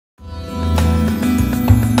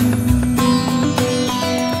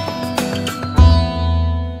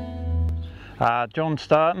John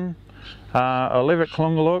Startin. I live at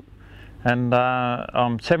Klungalook, and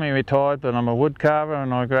I'm semi-retired, but I'm a wood carver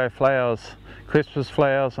and I grow flowers, Christmas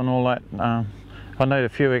flowers and all that. I need a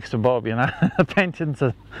few extra bob, you know. Pensions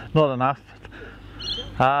are not enough.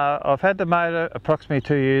 I've had the motor approximately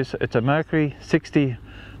 2 years. It's a Mercury 60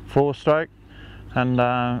 4-stroke, and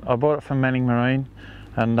I bought it from Manning Marine,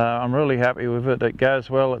 and I'm really happy with it. It goes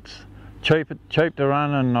well, it's cheap to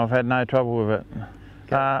run, and I've had no trouble with it.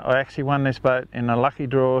 I actually won this boat in a lucky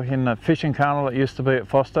draw in the fishing carnival that used to be at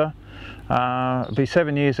Foster. It'll be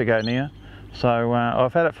 7 years ago now, so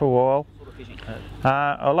I've had it for a while.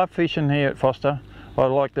 I love fishing here at Foster. I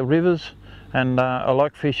like the rivers, and I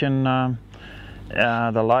like fishing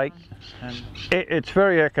the lake. It's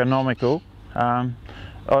very economical. I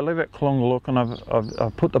live at Klungalook, and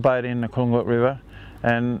I've put the boat in the Klungalook River,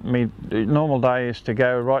 and my normal day is to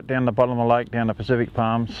go right down the bottom of the lake, down the Pacific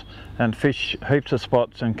Palms, and fish heaps of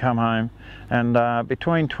spots and come home, and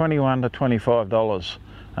between $21 to $25.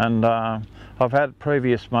 And I've had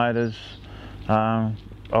previous motors, I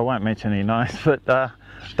won't mention any names, but they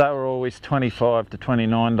were always $25 to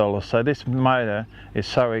 $29. So this motor is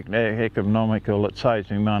so economical, it saves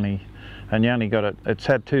me money. And you only got it, it's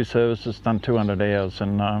had 2 services, done 200 hours,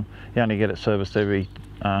 and you only get it serviced every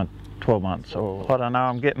 12 months. I don't know,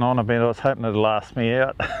 I'm getting on a bit. I was hoping it'd last me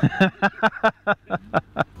out.